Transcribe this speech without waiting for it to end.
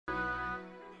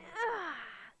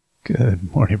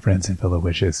Good morning, friends and fellow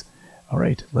witches.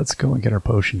 Alright, let's go and get our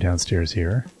potion downstairs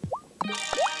here.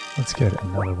 Let's get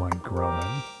another one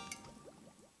growing.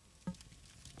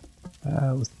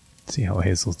 Let's see how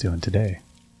Hazel's doing today.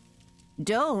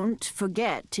 Don't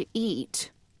forget to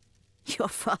eat. Your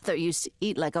father used to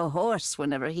eat like a horse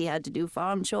whenever he had to do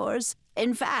farm chores.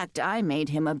 In fact, I made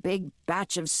him a big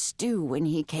batch of stew when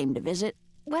he came to visit.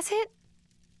 Was it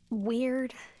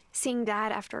weird seeing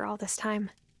Dad after all this time?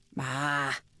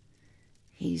 Ah,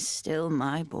 he's still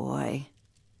my boy.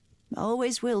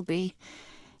 Always will be,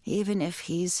 even if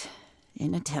he's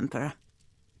in a temper.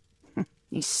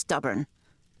 He's stubborn,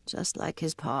 just like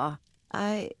his pa.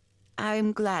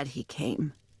 I'm glad he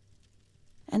came.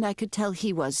 And I could tell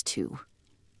he was too.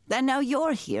 And now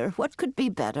you're here. What could be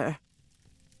better?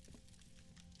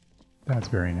 That's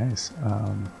very nice.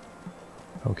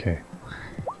 Okay.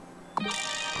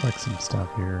 Collect some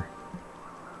stuff here.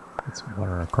 Let's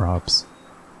water our crops.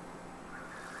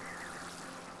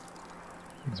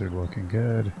 Things are looking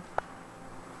good.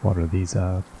 Water these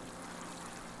up.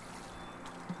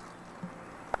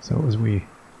 So as we...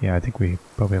 Yeah, I think we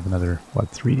probably have another, what,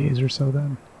 3 days or so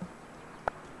then?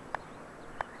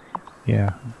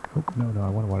 Yeah. Oh, no, I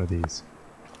want to water these.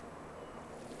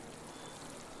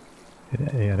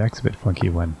 It acts a bit funky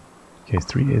when... Okay,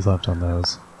 3 days left on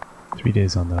those. 3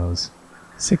 days on those.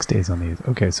 6 days on these.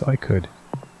 Okay, so I could...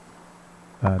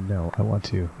 no, I want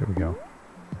to... There we go.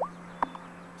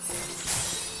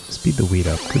 Speed the wheat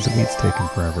up, because the wheat's taking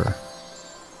forever.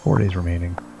 4 days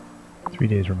remaining. 3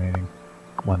 days remaining.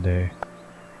 1 day.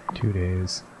 2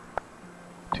 days.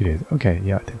 2 days. Okay,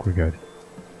 yeah, I think we're good.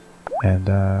 And,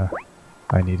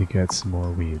 I need to get some more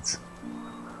weeds.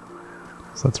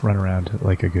 So let's run around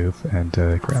like a goof and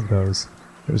grab those.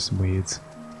 There's some weeds.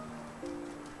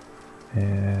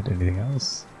 And anything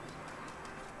else?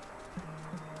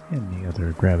 Any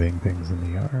other grabbing things in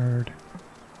the yard?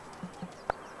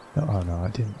 No, oh no, I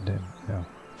didn't no.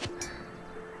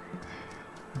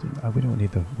 We don't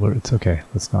need the... It's okay,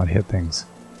 let's not hit things.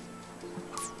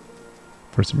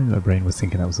 For some reason my brain was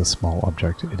thinking that was a small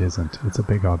object. It isn't. It's a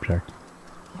big object.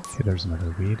 Okay, there's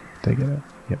another weed. Did I get it?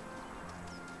 Yep.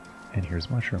 And here's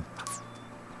mushroom.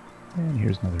 And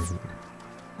here's another weed.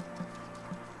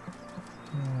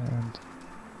 And...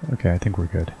 Okay, I think we're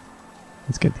good.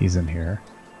 Let's get these in here.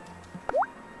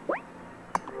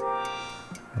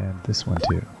 And this one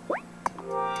too.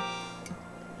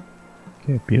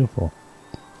 Okay, beautiful.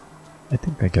 I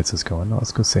think that gets us going. Now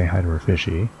let's go say hi to our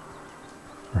fishy.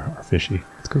 Or our fishy.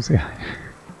 Let's go say hi.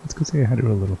 Let's go say hi to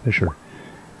a little fisher.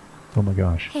 Oh my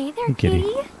gosh. Hey there, hey, kitty.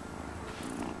 kitty.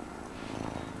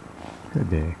 Good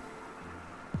day.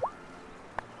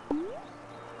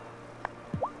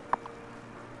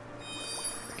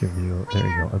 Let's give you... There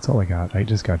you go. That's all I got. I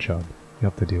just got Chub. You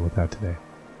have to deal with that today.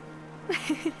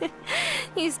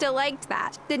 You still liked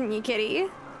that, didn't you, kitty?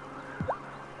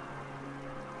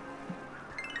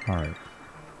 Alright.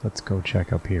 Let's go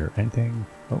check up here. Anything?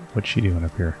 Oh, what's she doing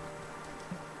up here?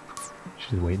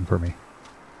 She's waiting for me.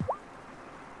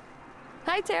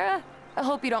 Hi, Tara. I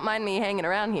hope you don't mind me hanging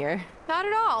around here. Not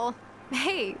at all.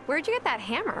 Hey, where'd you get that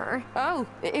hammer? Oh,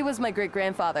 it was my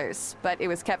great-grandfather's, but it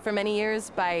was kept for many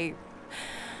years by...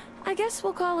 I guess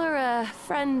we'll call her a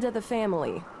friend of the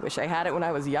family. Wish I had it when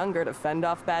I was younger to fend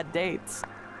off bad dates.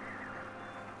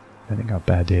 Fending off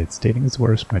bad dates. Dating is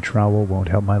worse. My trowel won't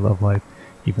help my love life.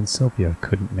 Even Sylvia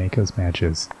couldn't make us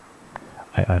matches.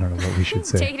 I don't know what we should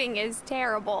say. Dating is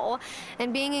terrible,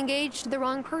 and being engaged to the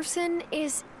wrong person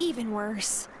is even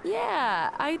worse.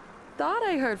 Yeah, I thought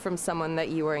I heard from someone that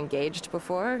you were engaged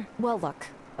before. Well, look,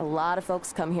 a lot of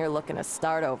folks come here looking to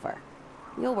start over.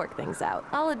 You'll work things out.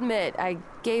 I'll admit, I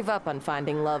gave up on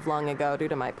finding love long ago due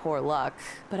to my poor luck.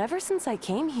 But ever since I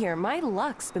came here, my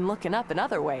luck's been looking up in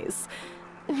other ways.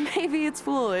 Maybe it's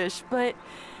foolish, but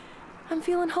I'm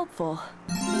feeling hopeful.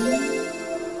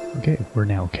 Okay, we're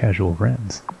now casual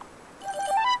friends.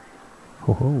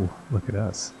 Ho ho, look at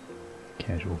us.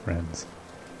 Casual friends.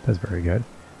 That's very good.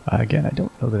 Again, I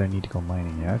don't know that I need to go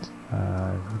mining yet.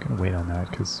 I'm going to wait on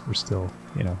that because we're still,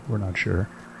 you know, we're not sure.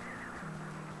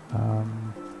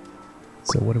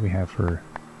 So what do we have for...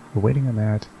 We're waiting on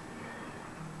that.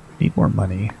 We need more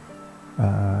money.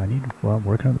 Well, I'm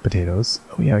working on the potatoes.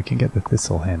 Oh yeah, I can get the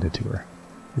thistle handed to her.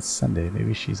 It's Sunday,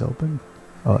 maybe she's open?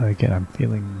 Oh, again, I'm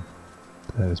feeling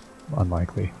that is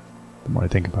unlikely, the more I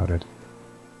think about it.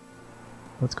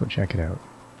 Let's go check it out.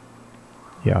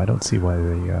 Yeah, I don't see why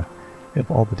they, of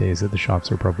all the days that the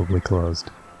shops are probably closed.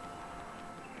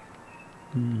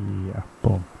 Yeah,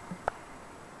 boom.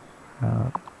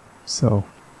 So,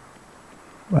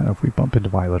 I don't know if we bump into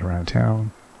Violet around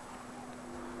town.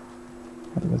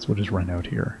 Otherwise we'll just run out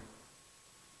here.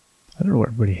 I don't know where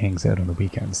everybody hangs out on the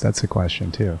weekends. That's a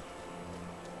question too.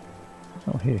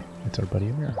 Oh hey, it's our buddy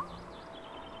Amira.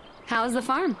 How's the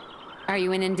farm? Are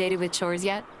you inundated with chores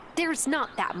yet? There's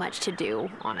not that much to do,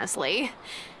 honestly.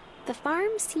 The farm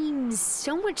seems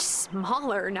so much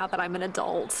smaller now that I'm an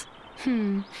adult.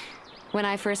 When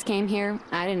I first came here,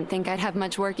 I didn't think I'd have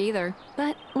much work either.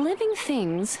 But living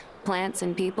things, plants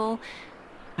and people,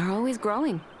 are always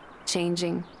growing,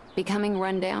 changing, becoming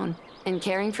run down. And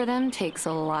caring for them takes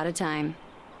a lot of time.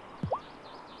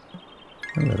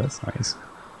 Oh yeah, that's nice.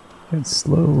 And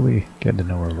slowly getting to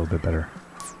know her a little bit better.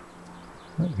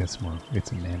 Oh, we got some more. We got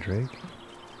some mandrake.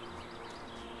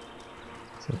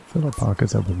 So fill our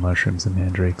pockets up with mushrooms and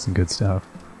mandrakes and good stuff.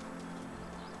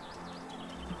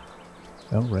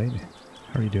 Oh, right.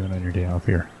 How are you doing on your day off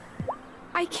here?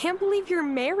 I can't believe you're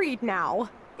married now.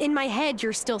 In my head,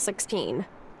 you're still 16.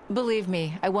 Believe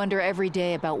me, I wonder every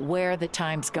day about where the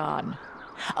time's gone.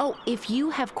 Oh, if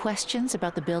you have questions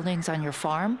about the buildings on your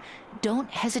farm, don't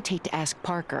hesitate to ask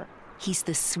Parker. He's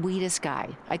the sweetest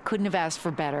guy. I couldn't have asked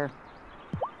for better.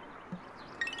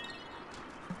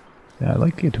 Yeah, I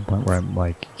like to get to a point where I'm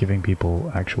like giving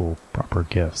people actual proper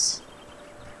gifts.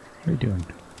 How are you doing?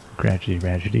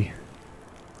 Gradually.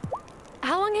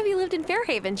 How long have you lived in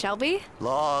Fairhaven, Shelby?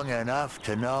 Long enough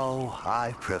to know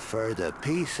I prefer the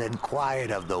peace and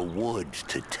quiet of the woods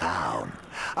to town.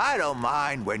 I don't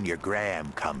mind when your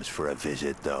Gram comes for a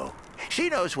visit, though. She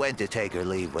knows when to take her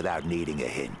leave without needing a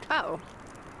hint. Oh.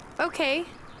 Okay.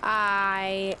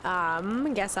 I,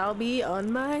 guess I'll be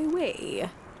on my way.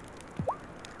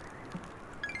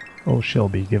 Oh,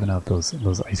 Shelby, giving out those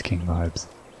Ice King vibes.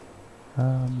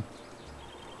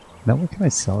 Now what can I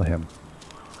sell him?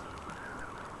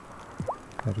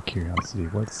 Out of curiosity,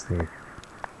 what's the...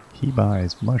 He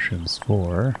buys mushrooms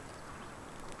for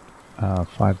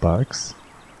 $5.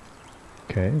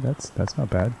 Okay, that's not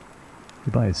bad.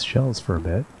 He buys shells for a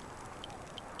bit.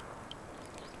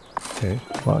 Okay,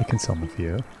 well I can sell him a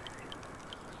few.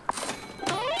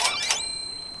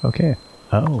 Okay.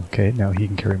 Oh, okay, now he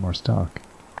can carry more stock.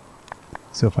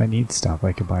 So if I need stuff,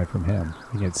 I can buy from him.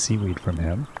 I can get seaweed from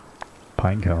him,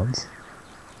 pine cones,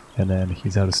 and then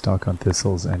he's out of stock on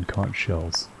thistles and conch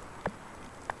shells.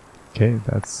 Okay,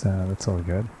 that's all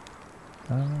good.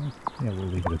 Yeah, we'll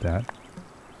leave it at that.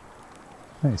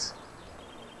 Nice.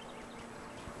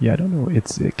 Yeah, I don't know.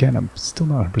 Again, I'm still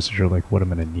not 100% sure like what I'm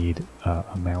gonna need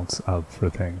amounts of for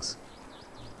things.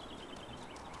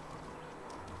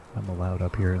 I'm allowed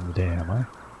up here in the day, am I?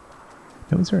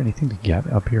 Now, is there anything to get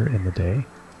up here in the day?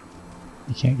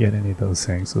 You can't get any of those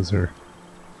things. Those are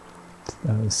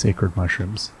sacred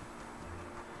mushrooms.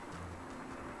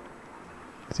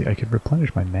 See, I could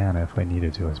replenish my mana if I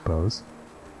needed to, I suppose.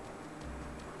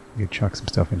 You could chuck some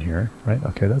stuff in here, right?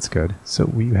 Okay, that's good. So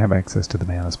we have access to the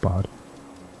mana spot.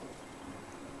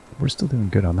 We're still doing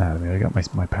good on that. I mean, I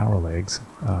got my power legs.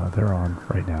 They're on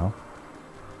right now.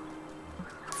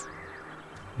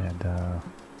 And,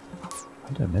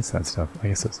 how did I miss that stuff? I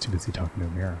guess I was too busy talking to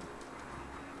Amira.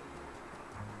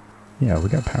 Yeah, we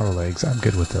got power legs. I'm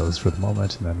good with those for the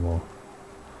moment, and then we'll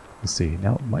see.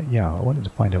 Now, I wanted to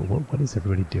find out what is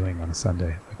everybody doing on a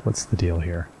Sunday? Like, what's the deal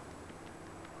here?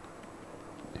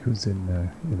 Who's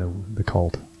in the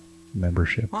cult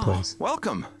membership place?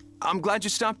 Welcome. I'm glad you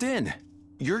stopped in.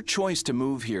 Your choice to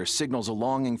move here signals a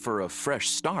longing for a fresh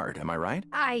start, am I right?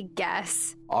 I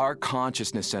guess. Our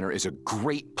Consciousness Center is a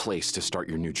great place to start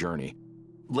your new journey.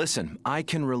 Listen, I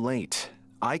can relate.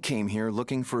 I came here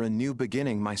looking for a new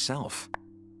beginning myself.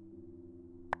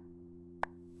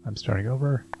 I'm starting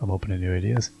over. I'm open to new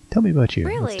ideas. Tell me about you.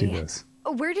 Really? Let's do this.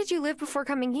 Where did you live before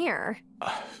coming here?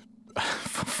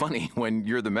 Funny, when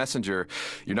you're the messenger,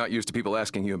 you're not used to people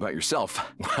asking you about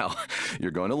yourself. Well,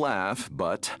 you're going to laugh,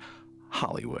 but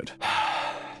Hollywood.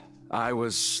 I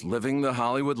was living the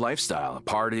Hollywood lifestyle,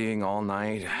 partying all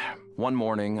night. One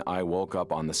morning, I woke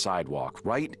up on the sidewalk,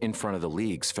 right in front of the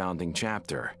League's founding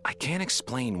chapter. I can't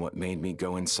explain what made me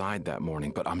go inside that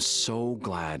morning, but I'm so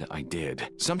glad I did.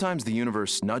 Sometimes the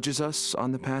universe nudges us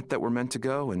on the path that we're meant to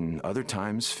go, and other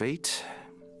times fate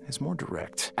is more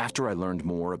direct. After I learned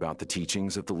more about the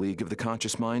teachings of the League of the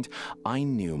Conscious Mind, I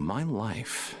knew my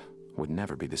life would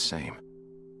never be the same.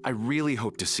 I really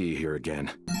hope to see you here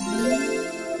again.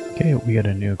 Okay, we got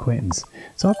a new acquaintance.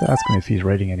 So I'll have to ask him if he's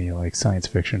writing any like science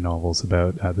fiction novels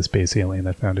about the space alien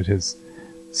that founded his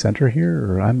center here,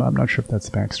 or I'm not sure if that's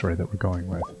the backstory that we're going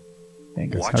with.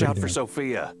 Angus, watch out for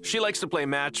Sophia. She likes to play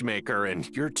matchmaker, and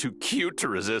you're too cute to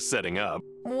resist setting up.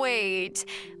 Wait,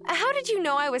 how did you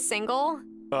know I was single?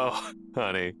 Oh,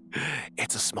 honey,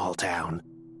 it's a small town.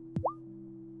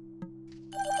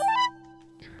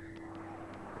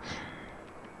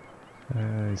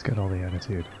 He's got all the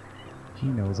attitude. He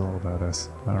knows all about us.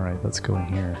 Alright, let's go in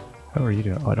here. How are you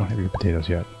doing? Oh, I don't have your potatoes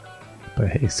yet. But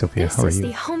hey, Sophia, how are This you?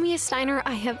 is the homiest diner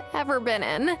I have ever been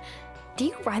in. Do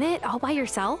you run it all by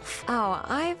yourself? Oh,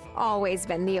 I've always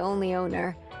been the only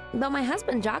owner. Though my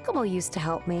husband Giacomo used to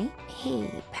help me. He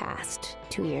passed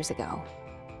 2 years ago.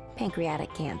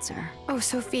 Pancreatic cancer. Oh,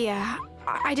 Sophia,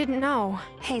 I didn't know.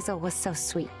 Hazel was so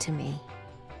sweet to me.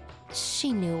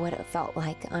 She knew what it felt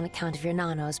like on account of your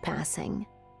Nano's passing.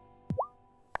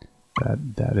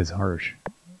 That is harsh.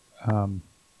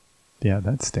 Yeah,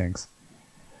 that stinks.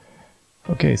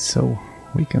 Okay, so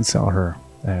we can sell her,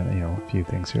 a few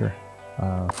things here.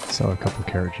 Sell a couple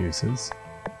carrot juices.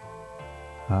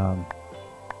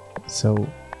 So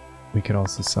we could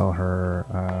also sell her.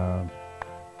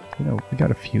 We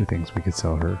got a few things we could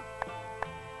sell her.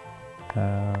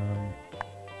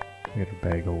 We got her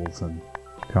bagels and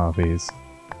coffees,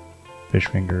 fish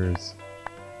fingers.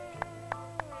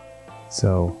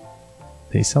 So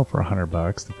they sell for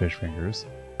 $100, the fish fingers.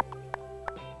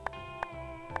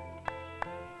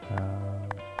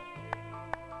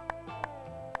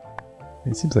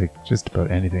 It seems like just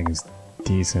about anything is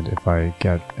decent if I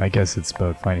guess it's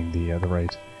about finding the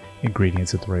right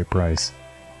ingredients at the right price.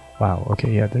 Wow,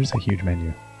 okay, yeah, there's a huge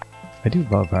menu. I do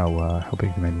love how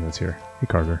big the menu is here. Hey,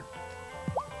 Carter.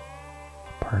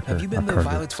 Parker. Have you been to Carter.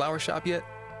 Violet's flower shop yet?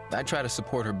 I try to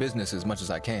support her business as much as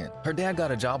I can. Her dad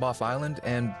got a job off island,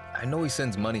 and I know he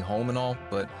sends money home and all,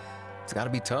 but it's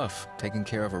gotta be tough, taking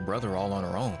care of her brother all on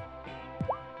her own.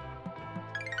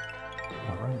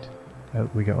 Alright.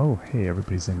 Out we go. Oh, hey,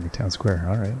 everybody's in the town square.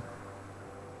 Alright.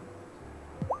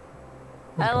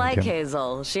 I like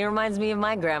Hazel. She reminds me of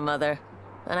my grandmother.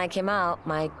 When I came out,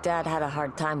 my dad had a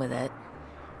hard time with it.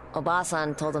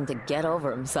 Obasan told him to get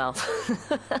over himself.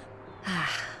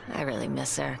 I really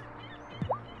miss her.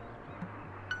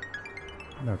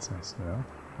 That's nice to know.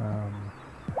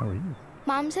 How are you?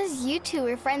 Mom says you two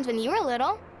were friends when you were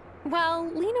little.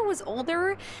 Well, Lena was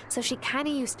older, so she kind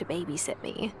of used to babysit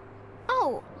me.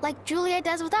 Oh, like Julia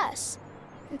does with us.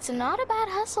 It's not a bad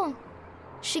hustle.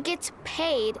 She gets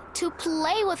paid to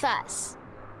play with us.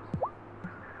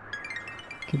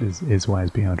 Kid is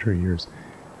wise beyond her years.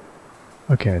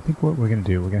 Okay, I think what we're going to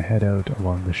do, we're going to head out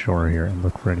along the shore here and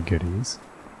look for any goodies.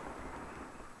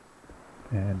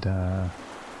 And,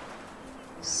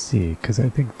 see, because I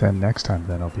think then next time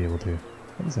then I'll be able to...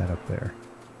 What is that up there?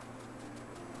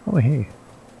 Oh, hey,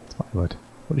 it's Violet.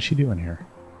 What is she doing here?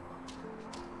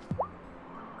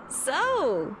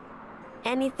 So,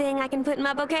 anything I can put in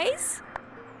my bouquets?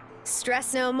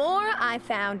 Stress no more, I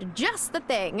found just the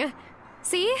thing.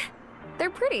 See? They're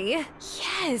pretty.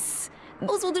 Yes,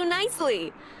 those will do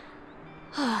nicely.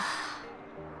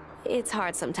 It's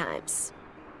hard sometimes.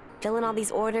 Filling all these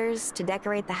orders to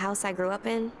decorate the house I grew up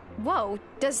in. Whoa,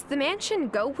 does the mansion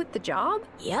go with the job?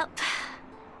 Yep.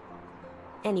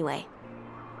 Anyway,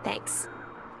 thanks.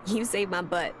 You saved my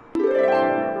butt.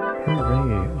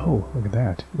 Hooray! Oh, look at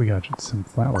that. We got some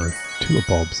flower tulip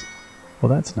bulbs. Well,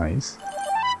 that's nice.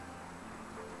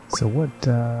 So what,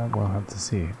 we'll have to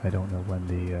see. I don't know when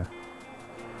the,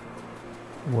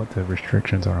 what the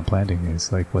restrictions are on planting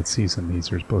these, like what season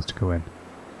these are supposed to go in.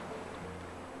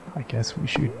 I guess we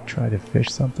should try to fish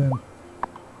something.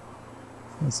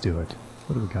 Let's do it.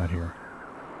 What do we got here?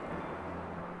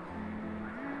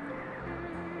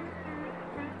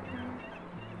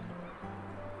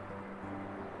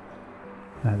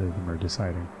 Neither of them are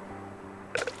deciding.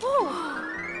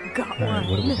 Got Alright,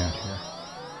 what do we got here?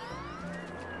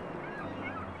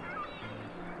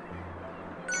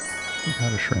 We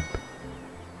got a shrimp.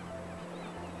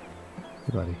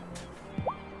 Hey, buddy.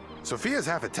 Sophia's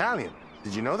half Italian.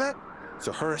 Did you know that?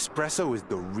 So her espresso is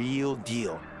the real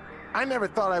deal. I never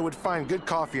thought I would find good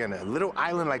coffee on a little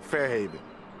island like Fairhaven.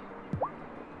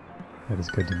 That is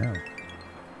good to know.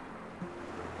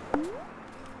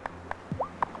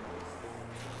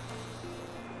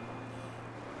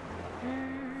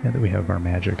 Now that we have our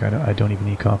magic, I don't even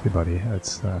need coffee, buddy.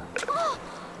 That's, I'm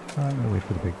gonna wait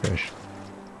for the big fish.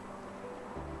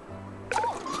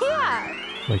 Yeah!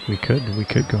 Like, we could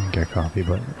go and get coffee,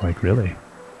 but, like, really?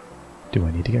 Do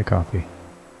I need to get coffee?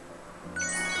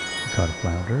 We caught a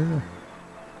flounder.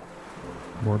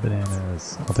 More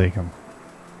bananas. I'll take them.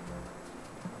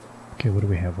 Okay, what do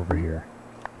we have over here?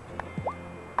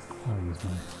 I'll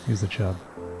use the chub.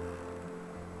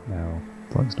 Now,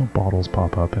 as long as no bottles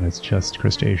pop up and it's just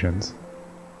crustaceans.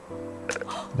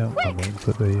 No, I'm waiting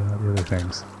for the other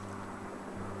things.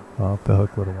 Off the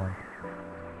hook, little one.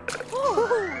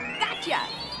 Ooh, gotcha!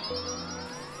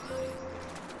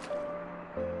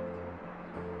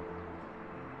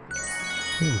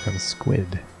 Hey, we got a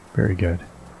squid. Very good. How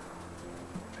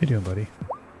you doing, buddy?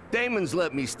 Damon's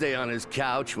let me stay on his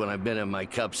couch when I've been in my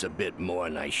cups a bit more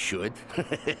than I should.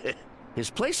 His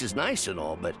place is nice and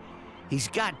all, but he's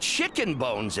got chicken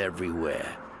bones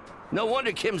everywhere. No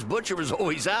wonder Kim's butcher is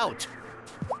always out.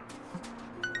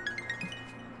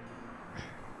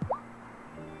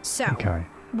 So, Okay.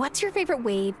 what's your favorite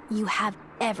wave you have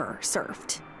ever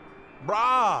surfed?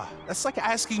 Brah, that's like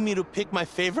asking me to pick my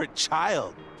favorite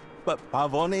child. But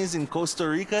Pavones in Costa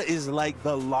Rica is like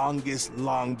the longest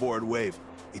longboard wave.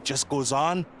 It just goes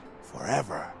on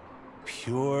forever.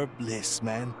 Pure bliss,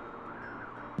 man.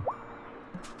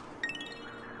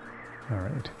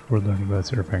 Alright, we're learning about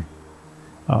surfing.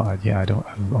 Yeah,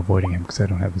 I'm avoiding him because I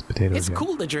don't have his potatoes It's yet.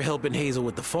 cool that you're helping Hazel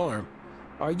with the farm.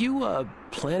 Are you,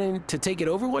 planning to take it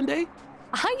over one day?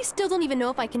 I still don't even know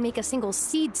if I can make a single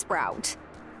seed sprout.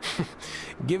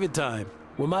 Give it time.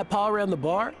 When my pa ran the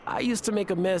bar, I used to make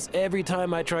a mess every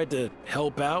time I tried to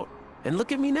help out. And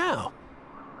look at me now.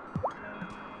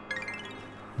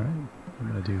 Alright, I'm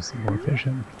gonna do some more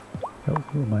fishing. Oh,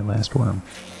 my last worm.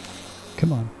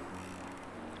 Come on.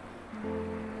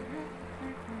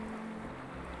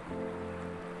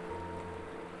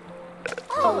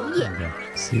 Oh, yeah. There we go.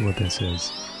 See what this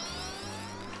is.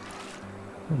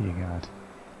 What do you got?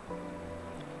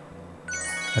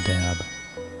 A dab.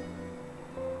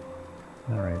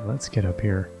 Alright, let's get up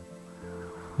here.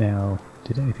 Now,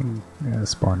 did anything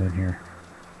spawn in here?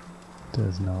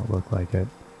 Does not look like it.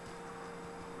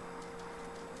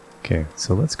 Okay,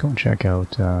 so let's go and check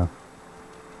out all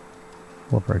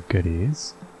of our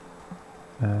goodies.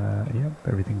 Yep,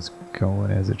 everything's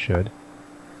going as it should.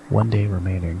 1 day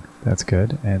remaining. That's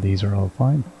good, and these are all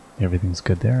fine. Everything's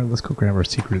good there. Let's go grab our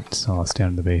secret sauce down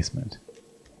in the basement.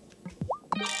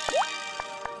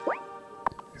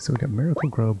 So we got Miracle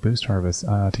Grow Boost Harvest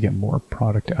to get more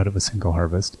product out of a single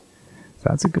harvest. So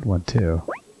that's a good one too.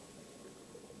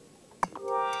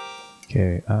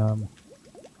 Okay,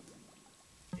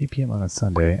 8 p.m. on a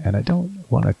Sunday, and I don't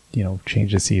want to,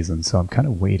 change the season, so I'm kind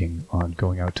of waiting on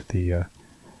going out to the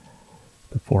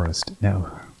forest.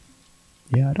 Now,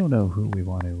 yeah, I don't know who we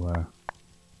want to,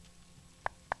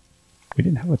 we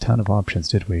didn't have a ton of options,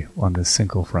 did we, on this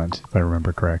single front, if I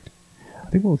remember correct. I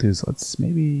think what we'll do is let's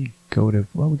maybe go to,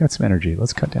 well, we got some energy.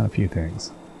 Let's cut down a few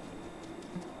things.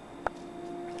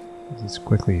 Let's just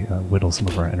quickly whittle some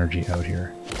of our energy out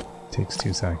here. Takes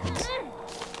 2 seconds.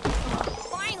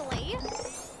 Finally!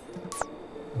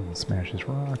 And we'll smash this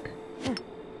rock.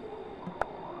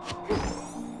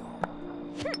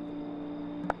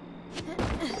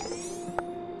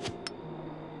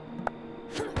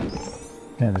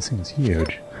 Man, this thing's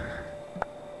huge.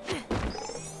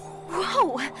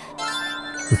 Whoa!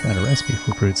 We found a recipe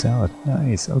for fruit salad.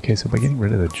 Nice. Okay, so by getting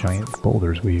rid of the giant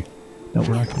boulders, we... No,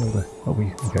 we're not going to be able to... Oh, we...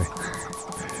 Okay.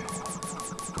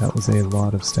 That was a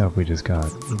lot of stuff we just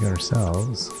got. We got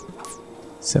ourselves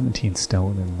 17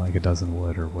 stone and like a dozen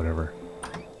wood or whatever.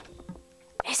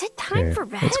 Is it time for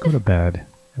bed? Let's go to bed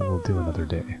and we'll do another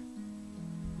day.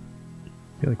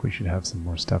 I feel like we should have some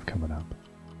more stuff coming up.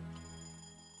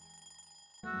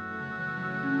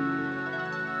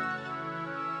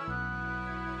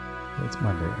 It's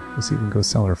Monday. We'll see if we can go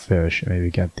sell our fish and maybe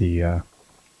get the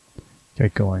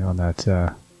get going on that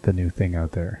the new thing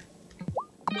out there.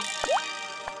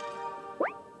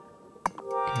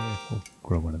 Okay, we'll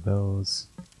grow one of those.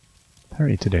 How are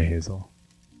you today, Hazel?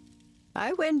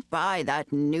 I went by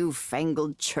that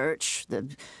newfangled church,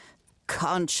 the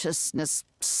Consciousness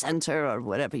Center, or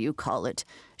whatever you call it,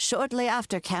 shortly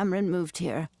after Cameron moved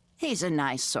here. He's a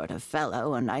nice sort of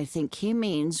fellow, and I think he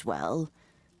means well.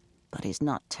 But he's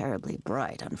not terribly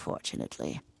bright,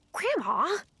 unfortunately. Grandma?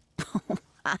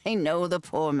 I know the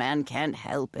poor man can't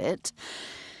help it.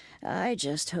 I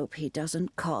just hope he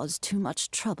doesn't cause too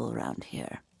much trouble around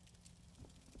here.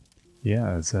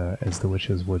 Yeah, as the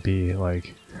witches would be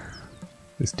like,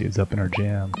 this dude's up in our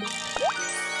jam,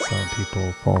 selling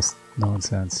people false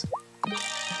nonsense.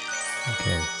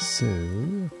 Okay, so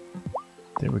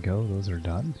there we go. Those are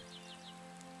done.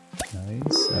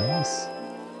 Nice, nice.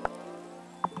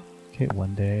 Okay,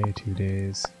 1 day, 2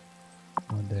 days,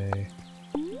 1 day.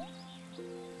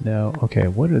 No, okay,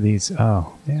 what are these?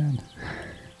 Oh, man.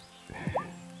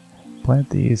 Plant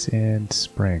these in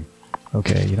spring.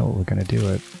 Okay, you know what, we're gonna do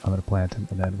it. I'm gonna plant them,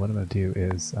 and then what I'm gonna do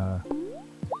is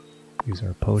use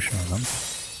our potion on them.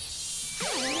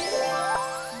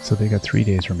 So they got 3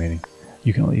 days remaining.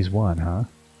 You can only use 1, huh?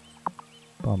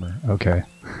 Bummer. Okay.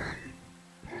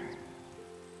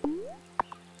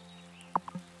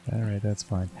 Alright, that's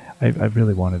fine. I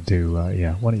really want to do,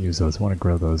 yeah, want to use those. I want to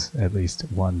grow those, at least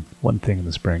one thing in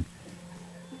the spring.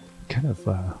 Kind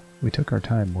of, we took our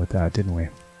time with that, didn't we?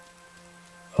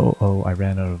 Oh, I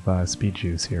ran out of speed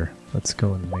juice here. Let's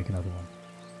go and make another one.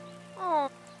 Oh.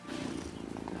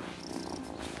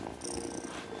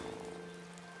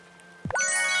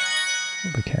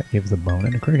 The cat gives a bone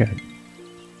and a cricket.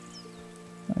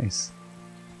 Nice.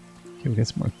 Okay, we got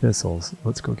some more thistles.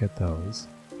 Let's go get those.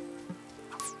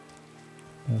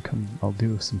 I'll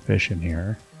do some fish in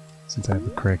here, since I have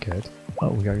a cricket. Oh,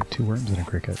 we got 2 worms and a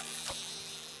cricket.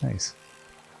 Nice.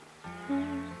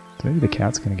 So maybe the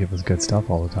cat's gonna give us good stuff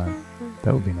all the time.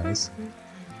 That would be nice.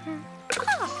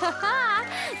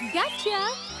 Gotcha!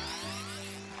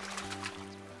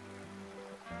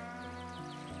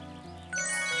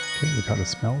 Okay, we got a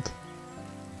smelt.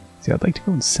 See, I'd like to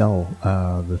go and sell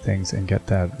the things and get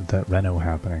that reno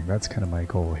happening. That's kind of my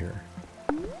goal here.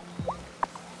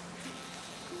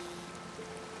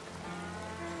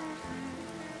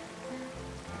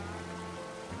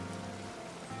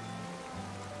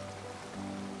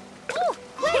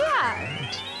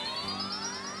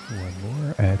 One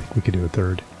more. I think we could do a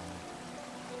third.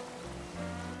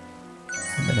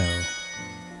 Reno.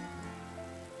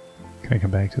 Can I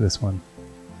come back to this one?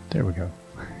 There we go.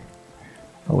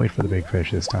 I'll wait for the big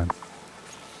fish this time.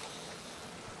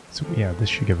 So yeah, this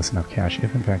should give us enough cash,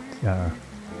 if in fact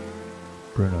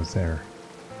Bruno's there.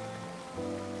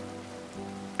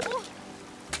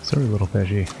 Sorry, little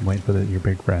fishy. I'm waiting for your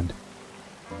big friend.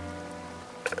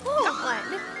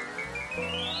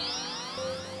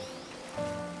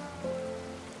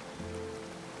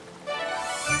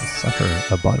 Sucker,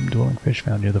 a bottom-dwelling fish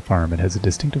found near the farm. It has a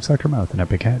distinctive sucker mouth and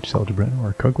epic catch. Sell to Bruno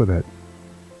or cook with it.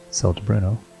 Sell to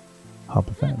Bruno. Hop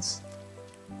a fence.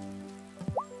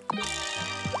 I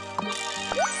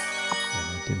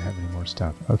didn't have any more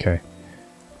stuff. Okay.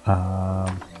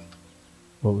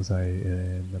 What was I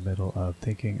in the middle of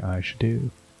thinking I should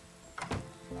do?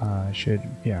 I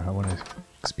want to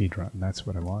speed run. That's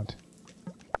what I want.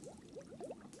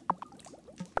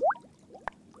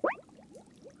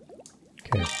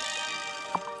 Okay.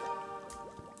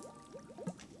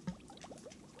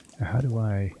 Now how do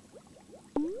I...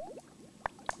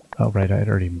 Oh, right, I had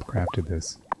already crafted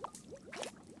this.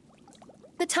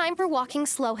 The time for walking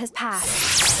slow has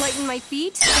passed. Lighten my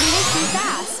feet, moving too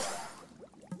fast.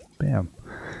 Bam.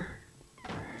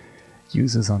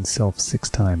 Uses on self 6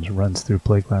 times, runs through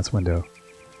plate glass window.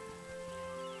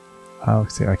 Oh,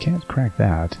 see, I can't crack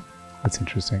that. That's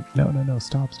interesting. No,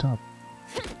 stop.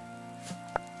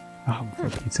 Oh, for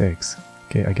Pete's sakes.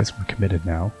 Okay, I guess we're committed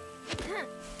now.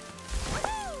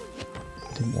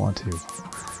 Didn't want to.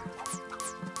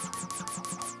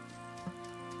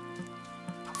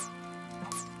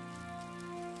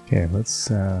 Okay,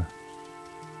 let's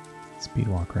speed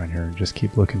walk around here and just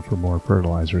keep looking for more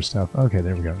fertilizer stuff. Okay,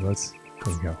 there we go. There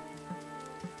we go.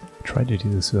 Tried to do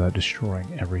this without destroying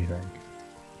everything.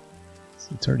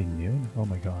 It's already noon? Oh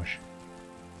my gosh.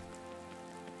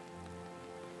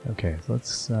 Okay,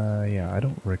 let's, yeah, I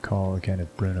don't recall again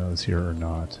if Bruno's here or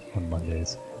not on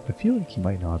Mondays. I feel like he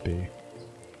might not be.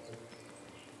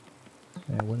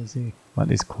 When is he?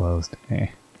 Monday's closed. What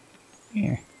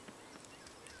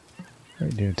are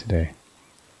you doing today?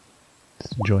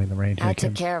 Just enjoying the rain here, I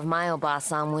Kim? took care of my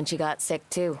Obasan when she got sick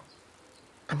too.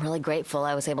 I'm really grateful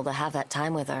I was able to have that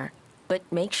time with her. But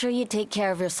make sure you take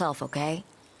care of yourself, okay?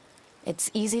 It's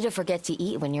easy to forget to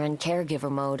eat when you're in caregiver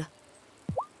mode.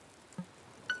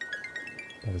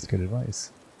 That is good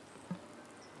advice.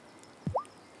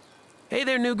 Hey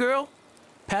there, new girl.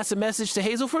 Pass a message to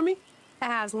Hazel for me?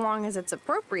 As long as it's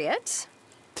appropriate.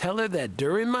 Tell her that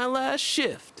during my last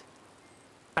shift,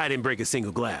 I didn't break a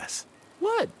single glass.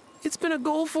 What? It's been a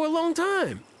goal for a long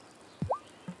time.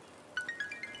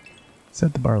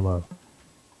 Set the bar low.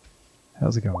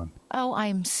 How's it going? Oh,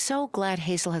 I'm so glad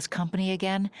Hazel has company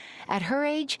again. At her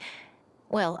age,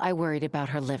 well, I worried about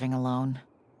her living alone.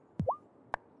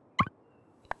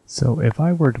 So if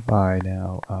I were to buy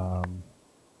now,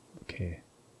 okay.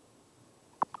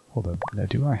 Hold up. Now,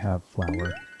 do I have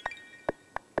flour?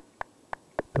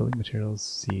 Building materials,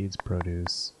 seeds,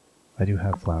 produce. I do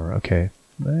have flour. Okay.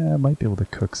 I might be able to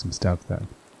cook some stuff then.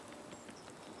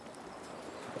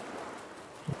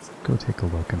 Let's go take a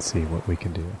look and see what we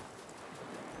can do.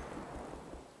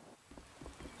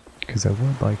 Because I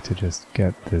would like to just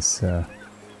get this,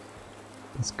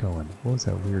 this going. What was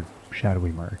that weird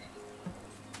shadowy mark?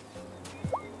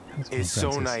 It's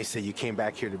so nice that you came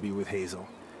back here to be with Hazel.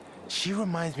 She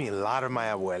reminds me a lot of my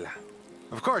abuela.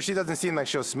 Of course, she doesn't seem like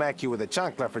she'll smack you with a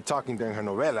chancla for talking during her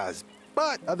novelas.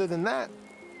 But other than that...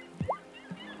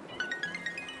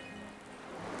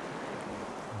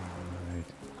 Alright.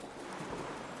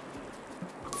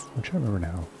 I'm trying to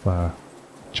remember now.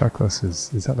 Chaclas is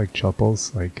that like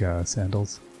chapels, like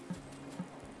sandals?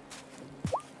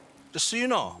 Just so you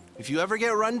know, if you ever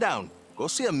get run down, go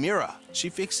see Amira. She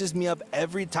fixes me up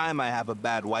every time I have a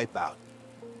bad wipeout.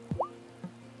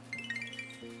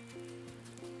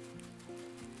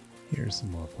 Here's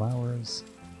some more flowers.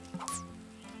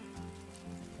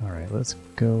 Alright, let's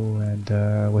go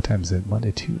and, what time is it?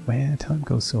 Monday, 2? Man, time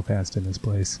goes so fast in this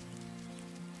place.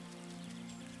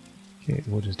 Okay,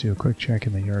 we'll just do a quick check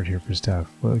in the yard here for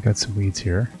stuff. Well, we got some weeds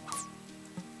here.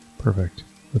 Perfect.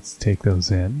 Let's take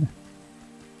those in.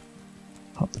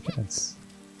 Hop the fence.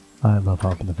 I love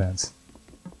hopping the fence.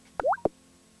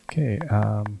 Okay,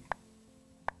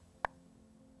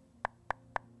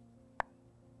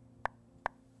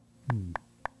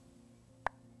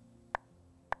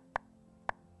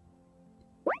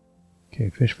 Okay,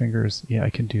 fish fingers. Yeah, I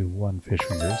can do 1 fish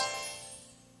fingers.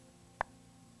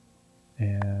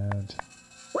 And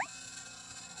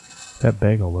that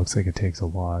bagel looks like it takes a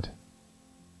lot.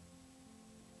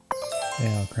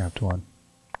 Yeah, I'll craft 1.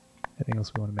 Anything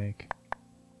else we want to make?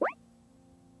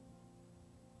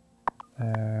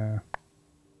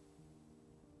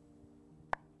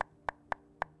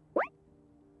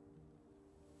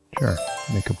 Sure,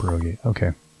 make a pierogi.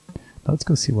 Okay. Now let's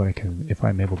go see what I can, if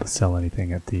I'm able to sell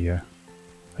anything at the, I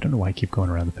don't know why I keep going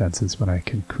around the fences when I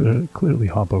can clearly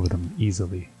hop over them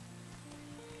easily.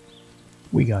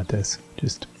 We got this.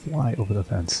 Just fly over the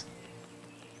fence.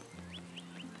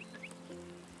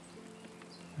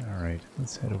 Alright,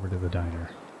 let's head over to the diner.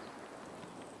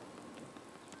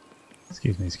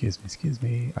 Excuse me, excuse me, excuse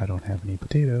me. I don't have any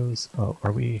potatoes. Oh,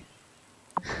 are we...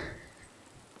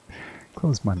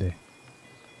 Closed Monday.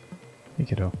 Hey,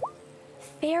 kiddo.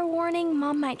 Fair warning,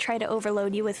 Mom might try to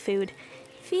overload you with food.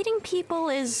 Feeding people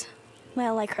is,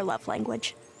 well, like her love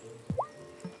language.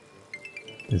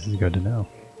 This is good to know.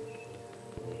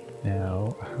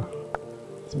 Now,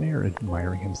 is Mayor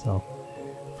admiring himself?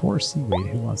 4 seaweed,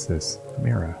 who wants this?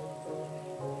 Mira.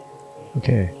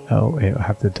 Okay, oh, I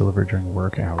have to deliver during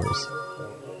work hours.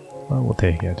 Well, we'll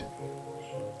take it.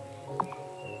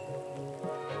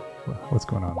 What's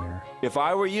going on there? If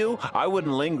I were you, I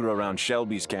wouldn't linger around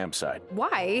Shelby's campsite.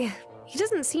 Why? He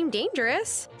doesn't seem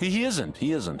dangerous. He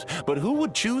isn't. But who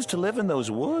would choose to live in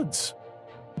those woods?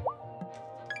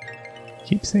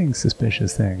 Keep saying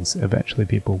suspicious things. Eventually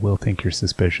people will think you're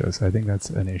suspicious. I think that's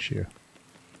an issue.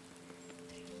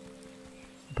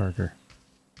 Parker.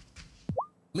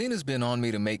 Lena's been on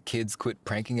me to make kids quit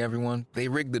pranking everyone. They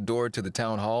rigged the door to the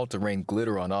town hall to rain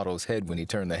glitter on Otto's head when he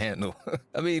turned the handle.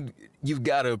 I mean, you've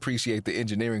got to appreciate the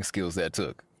engineering skills that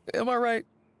took. Am I right?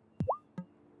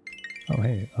 Oh,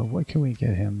 hey, what can we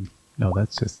get him? No,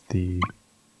 that's just the...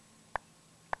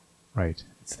 Right,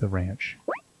 it's the ranch.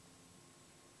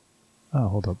 Oh,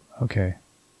 hold up. Okay.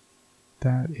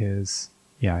 That is...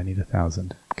 Yeah, I need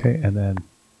 1,000. Okay, and then...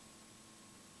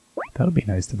 That'll be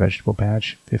nice. The vegetable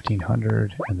patch,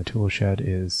 1,500, and the tool shed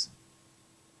is...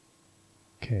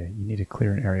 Okay, you need to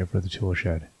clear an area for the tool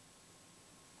shed.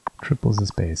 Triples the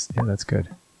space. Yeah, that's good.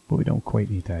 But we don't quite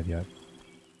need that yet.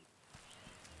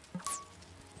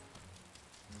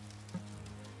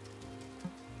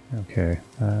 Okay,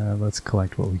 let's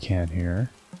collect what we can here.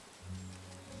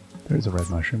 There's a red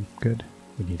mushroom. Good.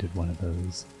 We needed one of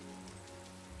those.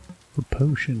 For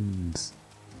potions.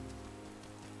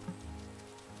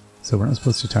 So we're not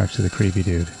supposed to talk to the creepy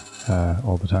dude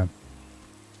all the time.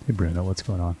 Hey Bruno, what's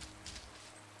going on?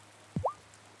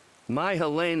 My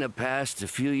Helena passed a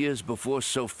few years before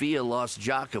Sophia lost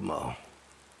Giacomo.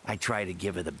 I try to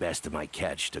give her the best of my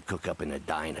catch to cook up in a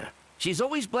diner. She's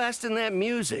always blasting that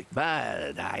music,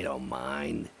 but I don't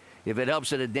mind. If it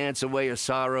helps her to dance away her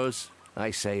sorrows,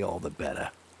 I say all the better.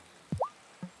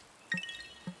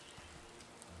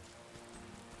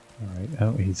 Alright,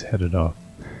 oh, he's headed off.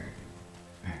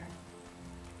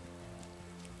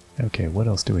 Okay, what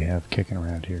else do we have kicking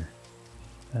around here?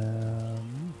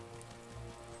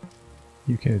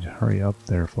 You could hurry up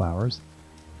their flowers.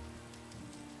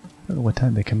 I don't know what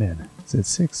time they come in. Is it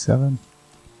 6, 7?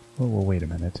 Well, wait a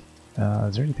minute.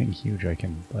 Is there anything huge I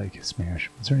can, like, smash?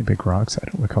 Is there any big rocks? I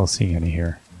don't recall seeing any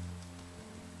here.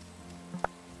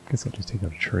 Guess I'll just take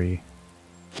out a tree.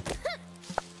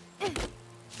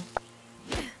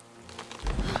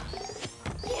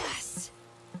 Yes.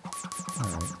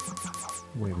 Alright.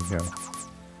 Away we go.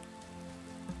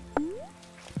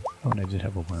 Oh, and I did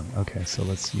have a worm. Okay, so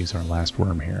let's use our last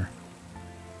worm here.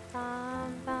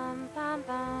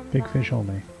 Big fish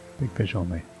only. Big fish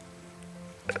only.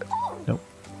 Nope.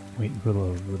 Waiting for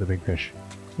the big fish.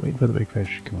 Waiting for the big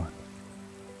fish. Come on.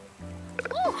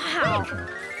 Wow.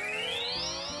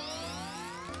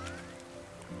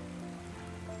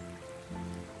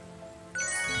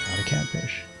 Got a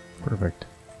catfish. Perfect.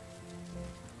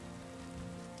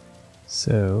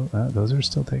 So, those are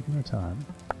still taking their time.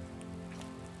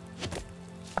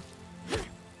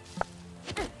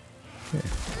 Okay,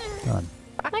 done.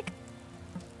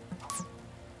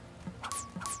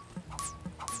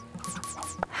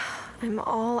 I'm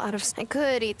all out of... I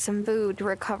could eat some food to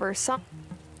recover some...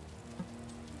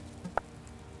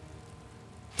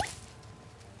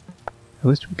 At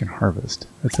least we can harvest.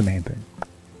 That's the main thing.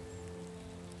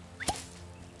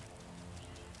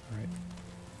 Alright.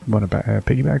 Want a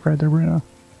piggyback ride there, Bruno?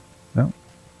 No?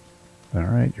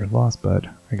 Alright, you're lost, bud.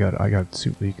 I got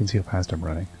super... You can see how fast I'm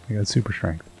running. I got super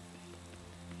strength.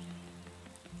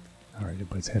 Alright,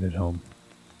 everybody's headed home.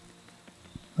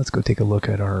 Let's go take a look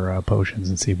at our potions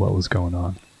and see what was going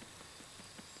on.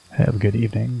 Have a good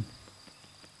evening.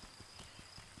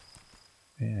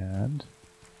 And...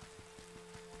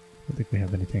 I don't think we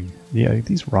have anything. Yeah,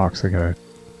 these rocks are gonna...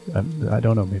 I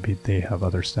don't know, maybe they have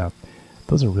other stuff.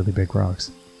 Those are really big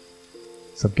rocks.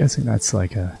 So I'm guessing that's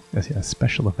like a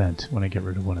special event when I get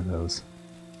rid of one of those.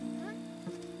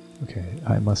 Okay,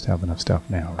 I must have enough stuff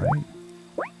now, right?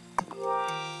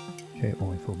 Okay,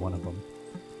 only for one of them.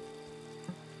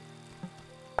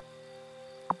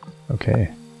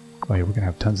 Okay. Oh yeah, we're gonna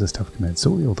have tons of stuff come in, so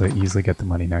we'll be able to easily get the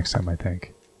money next time, I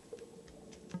think.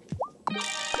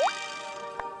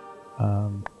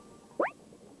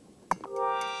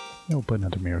 No, but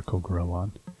another miracle grow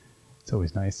on. It's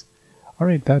always nice.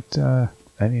 Alright, that,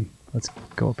 I mean, let's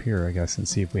go up here, I guess, and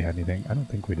see if we had anything. I don't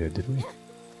think we did we? I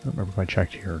don't remember if I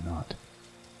checked here or not.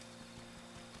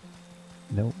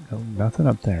 No, nothing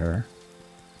up there.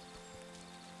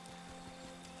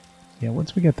 Yeah,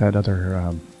 once we get that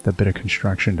other, that bit of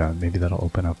construction done, maybe that'll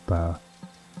open up,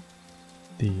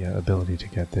 the ability to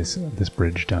get this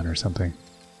bridge done or something.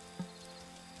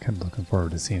 Kind of looking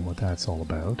forward to seeing what that's all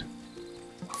about.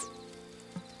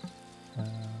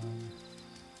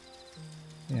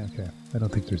 Yeah, okay. I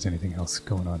don't think there's anything else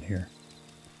going on here.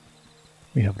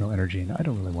 We have no energy, and I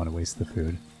don't really want to waste the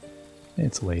food.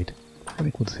 It's late. I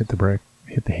think we'll just hit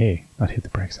the hay, not hit the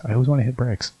bricks. I always want to hit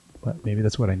bricks, but maybe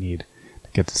that's what I need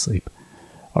to get to sleep.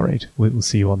 Alright, we'll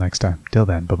see you all next time. Till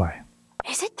then, bye-bye.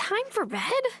 Is it time for bed?